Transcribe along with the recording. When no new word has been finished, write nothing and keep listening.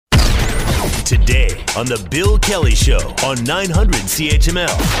Today on The Bill Kelly Show on 900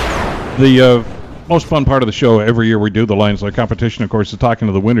 CHML. The most fun part of the show every year we do the Lions Lair competition, of course, is talking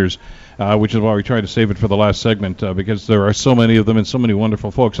to the winners, which is why we try to save it for the last segment because there are so many of them and so many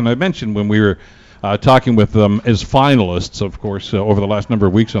wonderful folks. And I mentioned when we were talking with them as finalists, of course, over the last number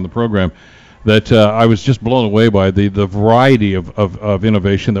of weeks on the program, that I was just blown away by the variety of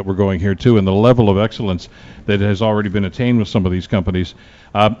innovation that we're going here too, and the level of excellence that has already been attained with some of these companies.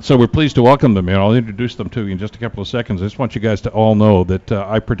 So we're pleased to welcome them, and I'll introduce them to you in just a couple of seconds. I just want you guys to all know that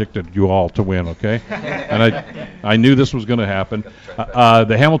I predicted you all to win, okay? And I knew this was going to happen.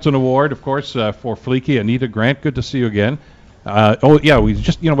 The Hamilton Award, of course, for Fleeky, Anita Grant. Good to see you again. We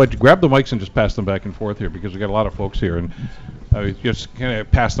just, grab the mics and just pass them back and forth here because we got a lot of folks here, and just kind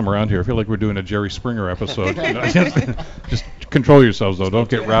of pass them around here. I feel like we're doing a Jerry Springer episode. Just control yourselves, though. Don't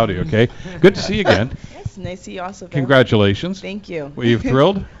get rowdy, okay? Good to see you again. Yes, nice to see you also, Bill. Congratulations. Thank you. Were you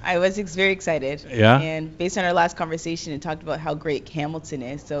thrilled? I was very excited. Yeah? And based on our last conversation, it talked about how great Hamilton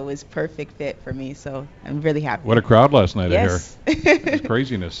is, so it was perfect fit for me, so I'm really happy. What a crowd last night, yes. I hear. It was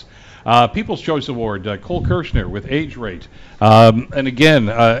craziness. People's Choice Award, Cole Kirschner with Age Rate. And again,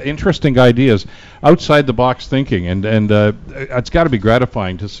 interesting ideas, outside the box thinking, and it's got to be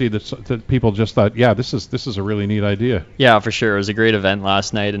gratifying to see that people just thought, yeah, this is a really neat idea. Yeah, for sure. It was a great event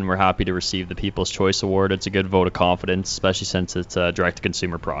last night, and we're happy to receive the People's Choice Award. It's a good vote of confidence, especially since it's a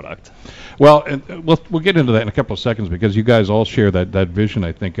direct-to-consumer product. Well, and we'll get into that in a couple of seconds because you guys all share that vision,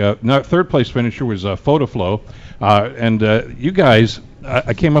 I think. Now, third place finisher was Fotaflo, and you guys.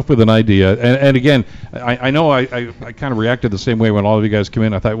 I came up with an idea, and again, I know I kind of reacted the same way when all of you guys came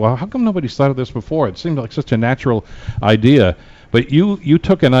in. I thought, well, how come nobody's thought of this before? It seemed like such a natural idea. But you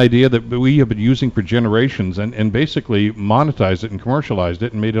took an idea that we have been using for generations and basically monetized it and commercialized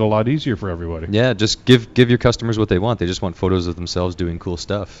it and made it a lot easier for everybody. Yeah, just give your customers what they want. They just want photos of themselves doing cool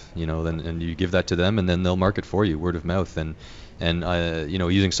stuff, and you give that to them, and then they'll market for you, word of mouth. And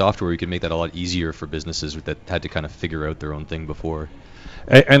using software, you can make that a lot easier for businesses that had to kind of figure out their own thing before.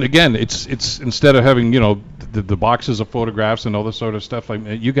 And again, it's instead of having the boxes of photographs and all this sort of stuff, like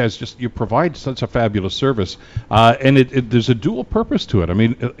you guys you provide such a fabulous service, and there's a dual purpose to it. I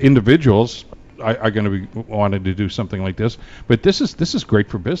mean, individuals are going to be wanting to do something like this, but this is great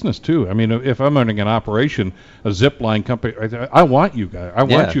for business too. I mean, if I'm running an operation, a zip line company, I want you guys. I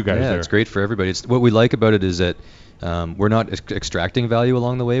want you guys there. Yeah, it's great for everybody. What we like about it is that we're not extracting value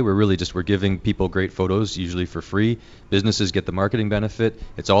along the way. We're giving people great photos, usually for free. Businesses get the marketing benefit.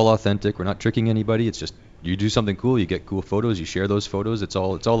 It's all authentic. We're not tricking anybody. It's just you do something cool, you get cool photos, you share those photos. It's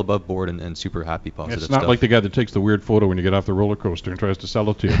all above board and super happy, positive stuff. It's not like the guy that takes the weird photo when you get off the roller coaster and tries to sell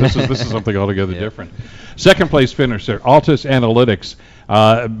it to you. This is something altogether different. Second place finisher, Altus Analytics.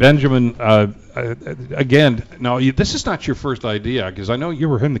 Benjamin, again, now this is not your first idea because I know you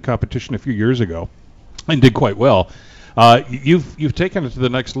were in the competition a few years ago and did quite well. You've taken it to the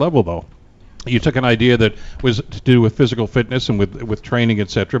next level, though. You took an idea that was to do with physical fitness and with training,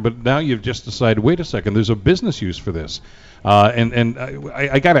 etc. But now you've just decided, wait a second, there's a business use for this. And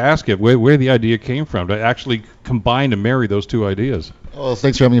I got to ask you where the idea came from to actually combine and marry those two ideas. Oh,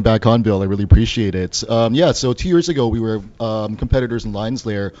 thanks for having me back on, Bill. I really appreciate it. So 2 years ago, we were competitors in Lions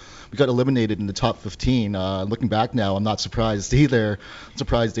Lair. We got eliminated in the top 15. Looking back now, I'm not surprised either. I'm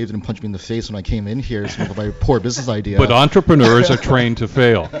surprised Dave didn't punch me in the face when I came in here with my poor business idea. But entrepreneurs are trained to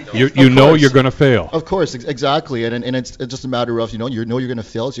fail. You know you're going to fail. Of course, exactly. And it's just a matter of, you're going to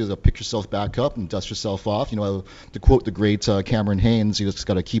fail, so you have to pick yourself back up and dust yourself off. To quote the great Cameron Haynes, you just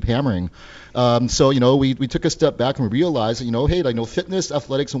got to keep hammering. We took a step back and we realized that, fitness,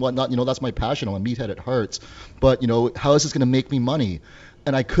 athletics, and whatnot, that's my passion. I'm a meathead at heart. But, how is this going to make me money?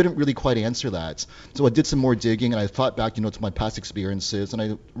 And I couldn't really quite answer that. So I did some more digging, and I thought back, to my past experiences, and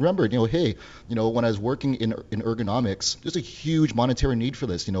I remembered, when I was working in ergonomics, there's a huge monetary need for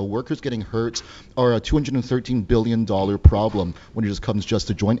this. Workers getting hurt are a $213 billion problem when it comes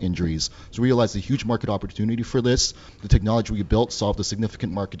to joint injuries. So we realized a huge market opportunity for this. The technology we built solved a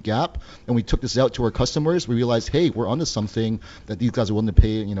significant market gap, and we took this out to our customers. We realized, hey, we're onto something that these guys are willing to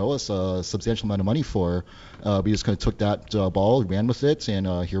pay, us a substantial amount of money for. We just kind of took that ball, ran with it,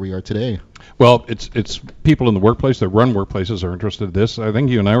 and here we are today. Well, it's people in the workplace that run workplaces are interested in this. I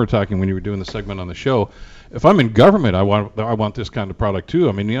think you and I were talking when you were doing the segment on the show. if I'm in government, I want this kind of product too.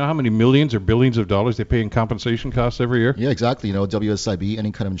 I mean, you know how many millions or billions of dollars they pay in compensation costs every year? Yeah, exactly. You know, WSIB,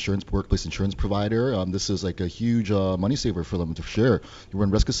 any kind of insurance, workplace insurance provider, this is like a huge money saver for them to share. You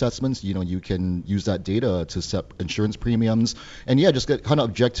run risk assessments, you know, you can use that data to set insurance premiums, and yeah, just get kind of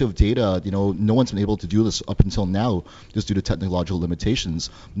objective data. You know, no one's been able to do this up until now, just due to technological limitations.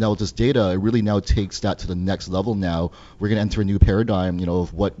 Now with this data, it really now takes that to the next level. Now we're going to enter a new paradigm, you know,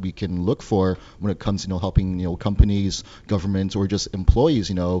 of what we can look for when it comes to, you know, helping, you know, companies, governments, or just employees,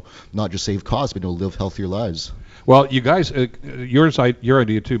 you know, not just save costs, but, you know, live healthier lives. Well, you guys, your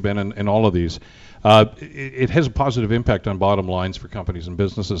idea too, Ben, and all of these, it has a positive impact on bottom lines for companies and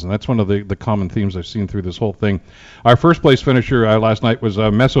businesses, and that's one of the common themes I've seen through this whole thing. Our first place finisher last night was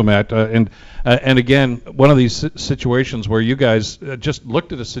MesoMat, and again, one of these situations where you guys just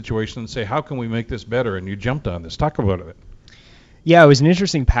looked at a situation and say, how can we make this better, and you jumped on this. Talk about it. Yeah, it was an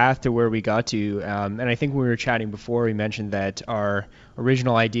interesting path to where we got to, and I think when we were chatting before, we mentioned that our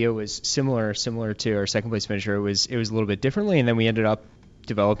original idea was similar to our second place finisher. It was a little bit differently, and then we ended up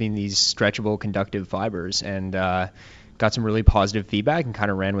developing these stretchable conductive fibers and got some really positive feedback and kind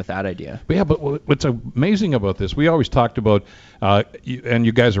of ran with that idea. But yeah, but what's amazing about this, we always talked about, and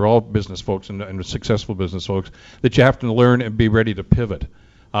you guys are all business folks and successful business folks, that you have to learn and be ready to pivot.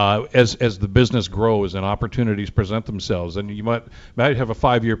 As the business grows and opportunities present themselves, and you might have a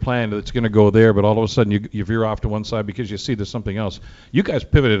 5-year plan that's going to go there, but all of a sudden you veer off to one side because you see there's something else. You guys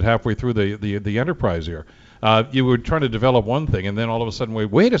pivoted halfway through the enterprise here. You were trying to develop one thing, and then all of a sudden,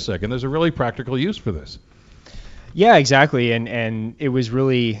 wait a second, there's a really practical use for this. Yeah, exactly, and it was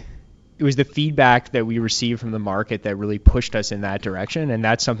the feedback that we received from the market that really pushed us in that direction, and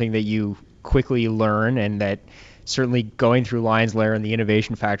that's something that you quickly learn, and that certainly going through Lions, Lair, and the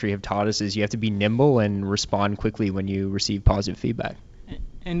Innovation Factory have taught us is you have to be nimble and respond quickly when you receive positive feedback.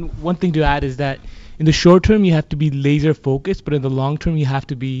 And one thing to add is that in the short term you have to be laser focused, but in the long term you have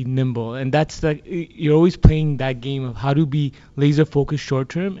to be nimble. And that's like you're always playing that game of how to be laser focused short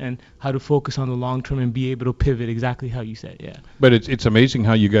term and how to focus on the long term and be able to pivot exactly how you said. Yeah. But it's amazing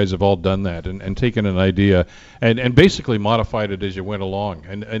how you guys have all done that and taken an idea and basically modified it as you went along.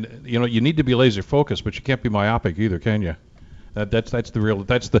 And you know, you need to be laser focused, but you can't be myopic either, can you? That's the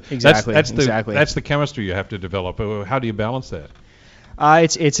chemistry you have to develop. How do you balance that?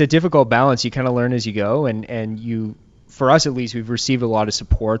 It's a difficult balance. You kind of learn as you go, and you, for us at least, we've received a lot of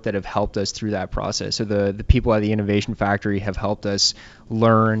support that have helped us through that process. So the people at the Innovation Factory have helped us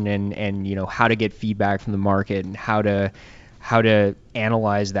learn and you know how to get feedback from the market and how to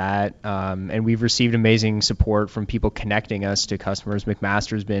analyze that. And we've received amazing support from people connecting us to customers.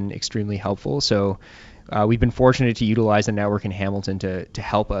 McMaster's been extremely helpful. So we've been fortunate to utilize the network in Hamilton to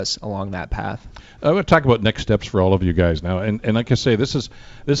help us along that path. I want to talk about next steps for all of you guys now, and like I say, this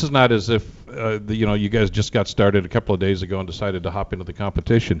is not as if you guys just got started a couple of days ago and decided to hop into the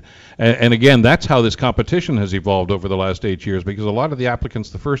competition. And again, that's how this competition has evolved over the last 8 years, because a lot of the applicants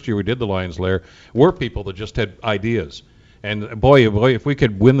the first year we did the Lions Lair were people that just had ideas. And boy, if we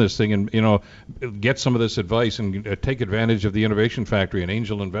could win this thing and get some of this advice and take advantage of the Innovation Factory and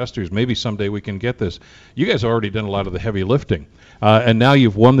angel investors, maybe someday we can get this. You guys have already done a lot of the heavy lifting, and now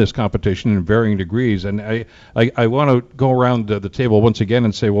you've won this competition in varying degrees. And I want to go around the table once again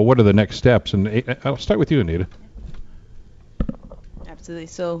and say, well, what are the next steps? And I'll start with you, Anita. Absolutely.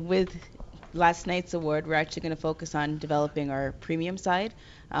 So with last night's award, we're actually going to focus on developing our premium side.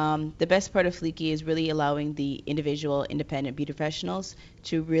 The best part of Fleeky is really allowing the individual independent beauty professionals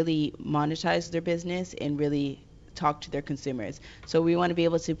to really monetize their business and really talk to their consumers. So we want to be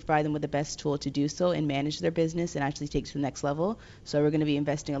able to provide them with the best tool to do so and manage their business and actually take it to the next level. So we're going to be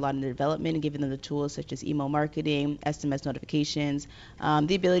investing a lot in the development and giving them the tools such as email marketing, SMS notifications,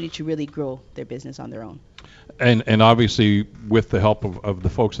 the ability to really grow their business on their own. And obviously with the help of the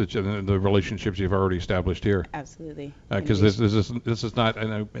folks that the relationships you've already established here. Absolutely. Because this is not,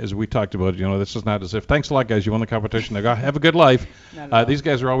 and as we talked about, this is not as if, thanks a lot, guys, you won the competition. Have a good life. These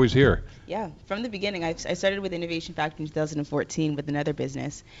guys are always here. Yeah, from the beginning. I started with Innovation Factory in 2014 with another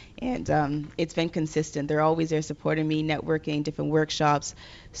business, and it's been consistent. They're always there supporting me, networking, different workshops,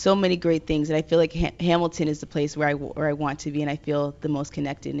 so many great things. And I feel like Hamilton is the place where I want to be, and I feel the most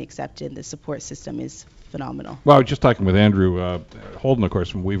connected and accepted. The support system is phenomenal. Well, I was just talking with Andrew Holden, of course,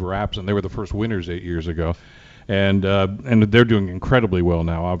 from Weaver Apps, and they were the first winners 8 years ago. And they're doing incredibly well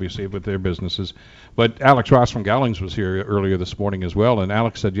now, obviously, with their businesses. But Alex Ross from Gowlings was here earlier this morning as well, and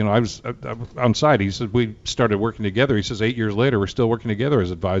Alex said, I was on site. He said, we started working together. He says 8 years later, we're still working together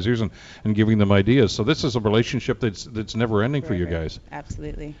as advisors and giving them ideas. So this is a relationship that's never ending for you guys.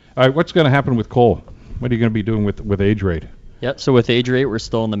 Absolutely. All right, what's going to happen with Cole? What are you going to be doing with Age Rate? Yep, so with age rate, we're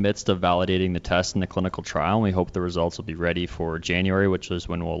still in the midst of validating the test in the clinical trial, and we hope the results will be ready for January, which is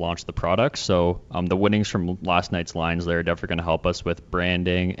when we'll launch the product. So the winnings from last night's lines there are definitely going to help us with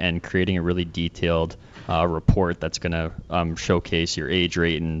branding and creating a really detailed report that's going to showcase your age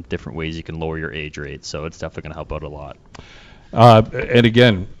rate and different ways you can lower your age rate. So it's definitely going to help out a lot. And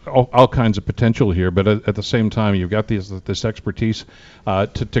again, all kinds of potential here, but at the same time, you've got this expertise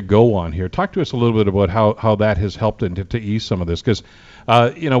to go on here. Talk to us a little bit about how that has helped to ease some of this, because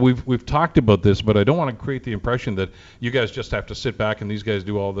we've talked about this, but I don't want to create the impression that you guys just have to sit back and these guys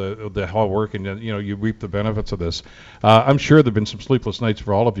do all the hard work and you reap the benefits of this. I'm sure there've been some sleepless nights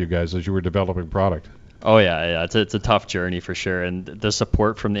for all of you guys as you were developing product. Oh yeah, it's a tough journey for sure, and the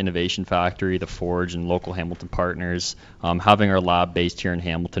support from the Innovation Factory, the Forge, and local Hamilton partners, having our lab based here in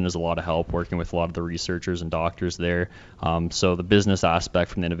Hamilton is a lot of help, working with a lot of the researchers and doctors there. So the business aspect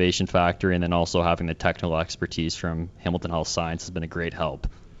from the Innovation Factory, and then also having the technical expertise from Hamilton Health Science has been a great help.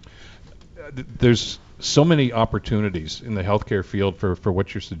 There's so many opportunities in the healthcare field for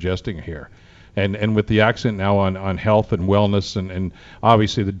what you're suggesting here. And with the accent now on health and wellness and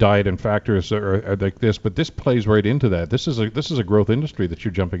obviously the diet and factors are like this, but this plays right into that. This is a growth industry that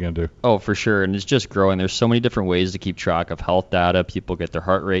you're jumping into. Oh, for sure, and it's just growing. There's so many different ways to keep track of health data. People get their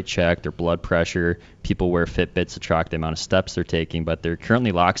heart rate checked, their blood pressure. People wear Fitbits to track the amount of steps they're taking, but there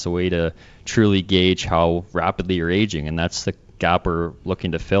currently lacks a way to truly gauge how rapidly you're aging, and that's the gap we're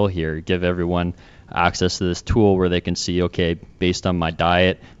looking to fill here. Give everyone access to this tool where they can see, okay, based on my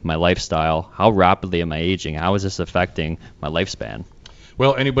diet, my lifestyle, how rapidly am I aging? How is this affecting my lifespan?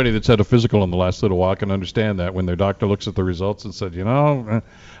 Well, anybody that's had a physical in the last little while can understand that when their doctor looks at the results and said,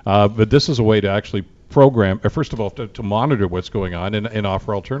 but this is a way to actually program, first of all, to monitor what's going on and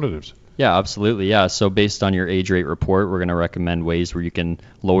offer alternatives. Yeah, absolutely. Yeah. So based on your age rate report, we're going to recommend ways where you can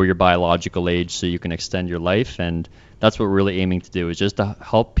lower your biological age so you can extend your life. And that's what we're really aiming to do, is just to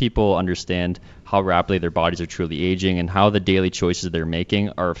help people understand how rapidly their bodies are truly aging and how the daily choices they're making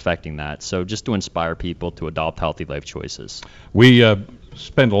are affecting that. So just to inspire people to adopt healthy life choices. We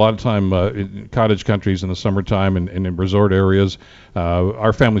spend a lot of time in cottage countries in the summertime and in resort areas.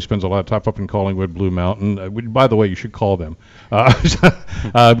 Our family spends a lot of time up in Collingwood, Blue Mountain. By the way, you should call them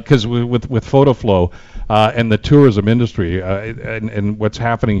because with Fotaflo and the tourism industry and what's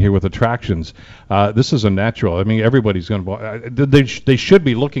happening here with attractions, this is a natural. I mean, everybody's going to. They should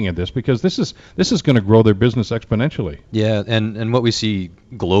be looking at this because this is going to grow their business exponentially. Yeah, and what we see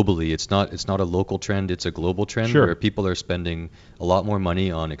globally, it's not a local trend, it's a global trend. Sure. Where people are spending a lot more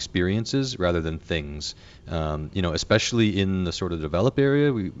money on experiences rather than things. Especially in the sort of developed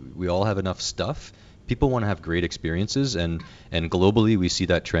area, we all have enough stuff. People want to have great experiences, and globally we see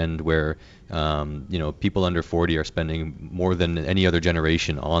that trend where people under 40 are spending more than any other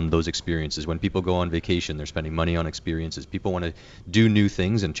generation on those experiences. When people go on vacation, they're spending money on experiences. People want to do new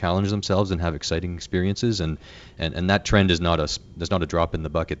things and challenge themselves and have exciting experiences, and that trend is not a drop in the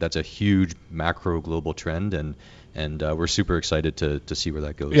bucket. That's a huge macro global trend, and we're super excited to see where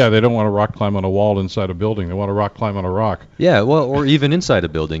that goes. Yeah, they don't want to rock climb on a wall inside a building. They want to rock climb on a rock. Yeah, well, or even inside a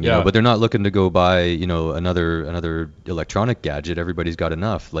building, yeah. But they're not looking to go buy, another electronic gadget. Everybody's got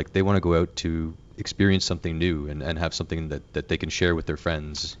enough. Like, they want to go out to experience something new and have something that they can share with their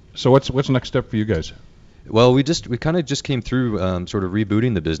friends. So what's the next step for you guys? Well, we kind of just came through sort of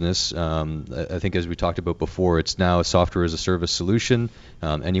rebooting the business. I think, as we talked about before, it's now a software as a service solution.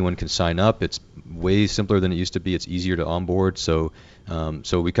 Anyone can sign up. It's way simpler than it used to be. It's easier to onboard. So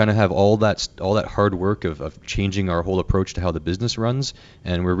we kind of have all that hard work of changing our whole approach to how the business runs,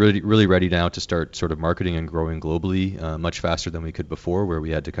 and we're really ready now to start sort of marketing and growing globally much faster than we could before, where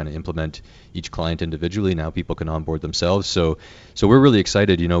we had to kind of implement each client individually. Now people can onboard themselves. So we're really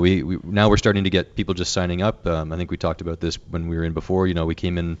excited. We now we're starting to get people just signing up. I think we talked about this when we were in before. We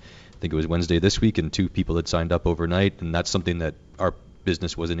came in, I think it was Wednesday this week, and 2 people had signed up overnight, and that's something that our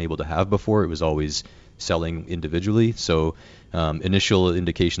business wasn't able to have before. It was always selling individually. So initial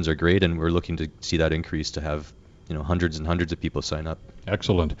indications are great, and we're looking to see that increase to have hundreds and hundreds of people sign up.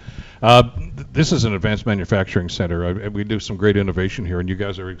 Excellent. This is an advanced manufacturing center. We do some great innovation here, and you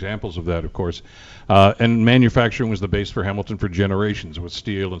guys are examples of that, of course. And manufacturing was the base for Hamilton for generations with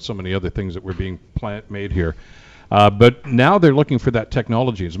steel and so many other things that were being made here. But now they're looking for that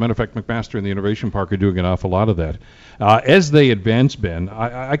technology. As a matter of fact, McMaster and the Innovation Park are doing an awful lot of that. As they advance, Ben,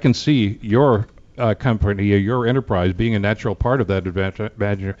 I can see your company, your enterprise, being a natural part of that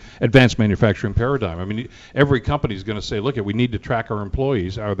advanced manufacturing paradigm. I mean, every company is going to say, look, we need to track our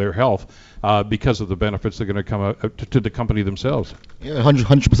employees, their health, because of the benefits that are going to come to the company themselves. Yeah,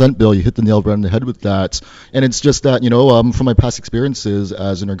 100%, Bill. You hit the nail right on the head with that. And it's just that, from my past experiences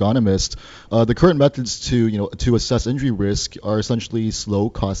as an ergonomist, the current methods to assess injury risk are essentially slow,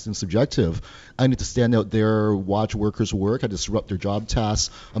 cost, and subjective. I need to stand out there, watch workers work. I disrupt their job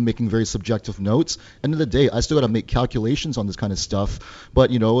tasks. I'm making very subjective notes. End of the day, I still got to make calculations on this kind of stuff. But,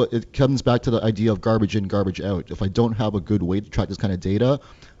 it comes back to the idea of garbage in, garbage out. If I don't have a good way to track this kind of data,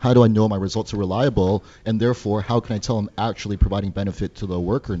 how do I know my results are reliable? And therefore, how can I tell I'm actually providing benefit to the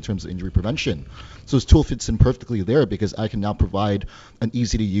worker in terms of injury prevention? So this tool fits in perfectly there because I can now provide an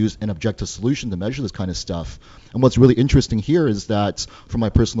easy to use and objective solution to measure this kind of stuff. And what's really interesting here is that from my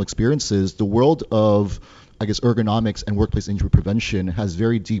personal experiences, the world of ergonomics and workplace injury prevention has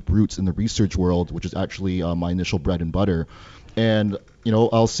very deep roots in the research world, which is actually my initial bread and butter. And,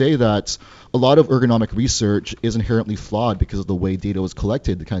 I'll say that a lot of ergonomic research is inherently flawed because of the way data was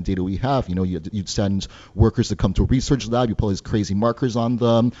collected, the kind of data we have. You'd send workers to come to a research lab, you put all these crazy markers on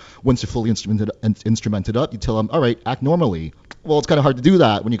them. Once they're fully instrumented up, you tell them, all right, act normally. Well, it's kind of hard to do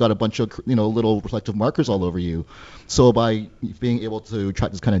that when you got a bunch of, little reflective markers all over you. So by being able to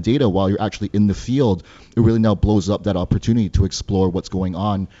track this kind of data while you're actually in the field, it really now blows up that opportunity to explore what's going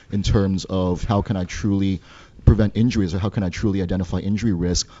on in terms of how can I truly prevent injuries, or how can I truly identify injury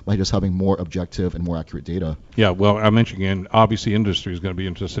risk by just having more objective and more accurate data? Yeah, well, I mentioned again, obviously industry is going to be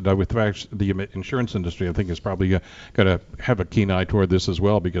interested. With the insurance industry, I think is probably going to have a keen eye toward this as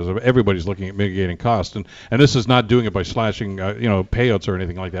well, because everybody's looking at mitigating cost, and this is not doing it by slashing payouts or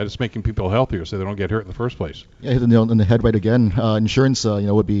anything like that. It's making people healthier so they don't get hurt in the first place. Yeah, hit the nail on the head right again. Insurance,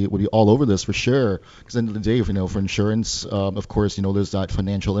 would be all over this for sure. Because at the end of the day, for insurance, of course, there's that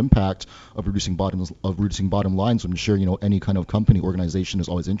financial impact of reducing bottom lines, which I'm sure any kind of company organization is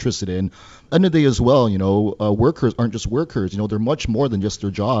always interested in. End of the day as well, workers aren't just workers. They're much more than just their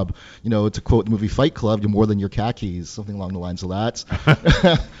job. To quote the movie Fight Club, you're more than your khakis, something along the lines of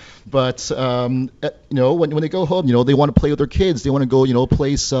that. But when they go home, they want to play with their kids. They want to go,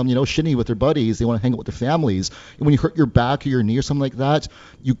 play some, shinny with their buddies. They want to hang out with their families. And when you hurt your back or your knee or something like that,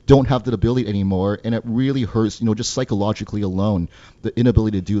 you don't have that ability anymore, and it really hurts. Just psychologically alone, the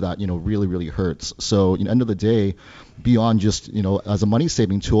inability to do that, really, really hurts. So, end of the day, beyond just, as a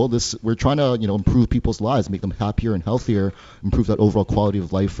money-saving tool, we're trying to, improve people's lives, make them happier and healthier, improve that overall quality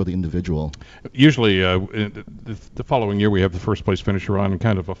of life for the individual. Usually, the following year, we have the first place finisher on and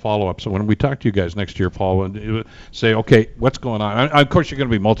kind of a follow-up. So when we talk to you guys next year, Paul, and say, okay, what's going on? Of course, you're going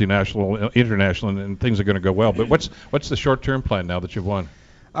to be multinational, international, and things are going to go well. But what's the short-term plan now that you've won?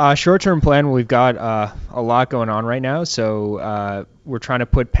 Short-term plan, we've got a lot going on right now. So we're trying to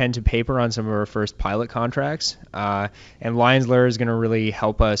put pen to paper on some of our first pilot contracts. And Lair is going to really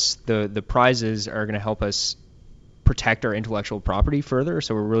help us. The prizes are going to help us protect our intellectual property further.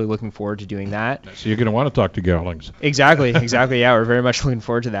 So we're really looking forward to doing that. So you're going to want to talk to Garlings. Exactly. Yeah, we're very much looking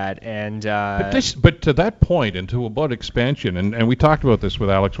forward to that. And but to that point, and to about expansion, and we talked about this with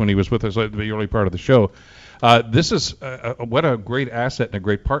Alex when he was with us at the early part of the show. This is what a great asset and a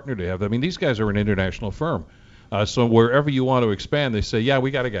great partner to have. I mean, these guys are an international firm. So wherever you want to expand, they say, yeah,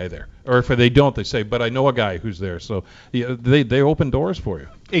 we got a guy there. Or if they don't, they say, but I know a guy who's there. So they open doors for you.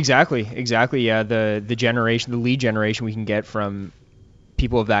 Exactly. Yeah, the lead generation we can get from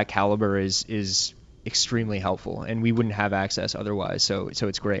people of that caliber is extremely helpful, and we wouldn't have access otherwise. So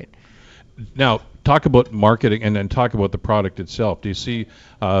it's great. Now, talk about marketing and then talk about the product itself. Do you see,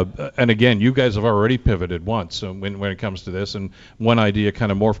 and again, you guys have already pivoted once when it comes to this, and one idea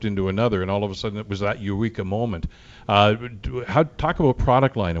kind of morphed into another, and all of a sudden it was that eureka moment. Talk about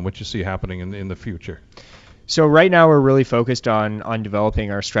product line and what you see happening in the future. So right now we're really focused on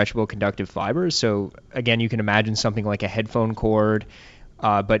developing our stretchable conductive fibers. So again, you can imagine something like a headphone cord,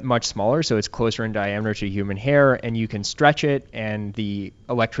 but much smaller, so it's closer in diameter to human hair, and you can stretch it, and the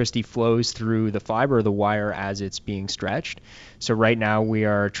electricity flows through the fiber, the wire, as it's being stretched. So right now we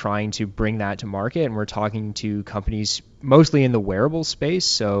are trying to bring that to market, and we're talking to companies mostly in the wearable space,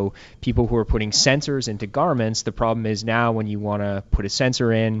 so people who are putting sensors into garments. The problem is now when you want to put a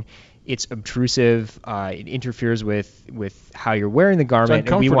sensor in, it's obtrusive, it interferes with how you're wearing the garment,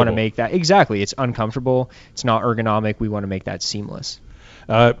 and we want to make that, exactly, it's uncomfortable, it's not ergonomic, we want to make that seamless.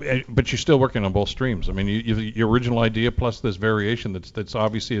 But you're still working on both streams. I mean, your original idea plus this variation that's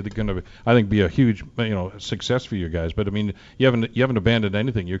obviously going to, I think, be a huge success for you guys. But I mean, you haven't abandoned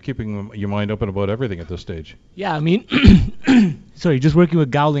anything. You're keeping your mind open about everything at this stage. Yeah, I mean, sorry, just working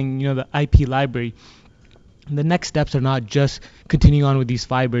with Gowling, the IP library. the next steps are not just continuing on with these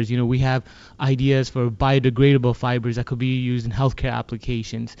fibers. We have ideas for biodegradable fibers that could be used in healthcare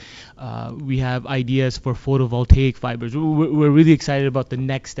applications. We have ideas for photovoltaic fibers. We're really excited about the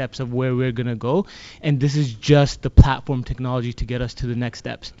next steps of where we're going to go, and this is just the platform technology to get us to the next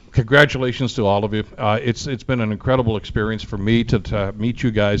steps. Congratulations to all of you. It's been an incredible experience for me to meet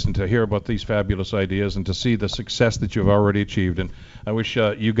you guys and to hear about these fabulous ideas and to see the success that you've already achieved. And I wish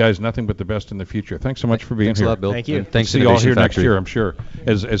you guys nothing but the best in the future. Thanks so much for being Thanks here. a lot, Bill. Thank you. And thanks, See you all Innovation here next Factory. year, I'm sure,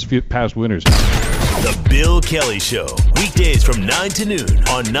 as past winners. The Bill Kelly Show, weekdays from 9 to noon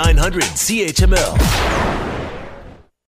on 900 CHML.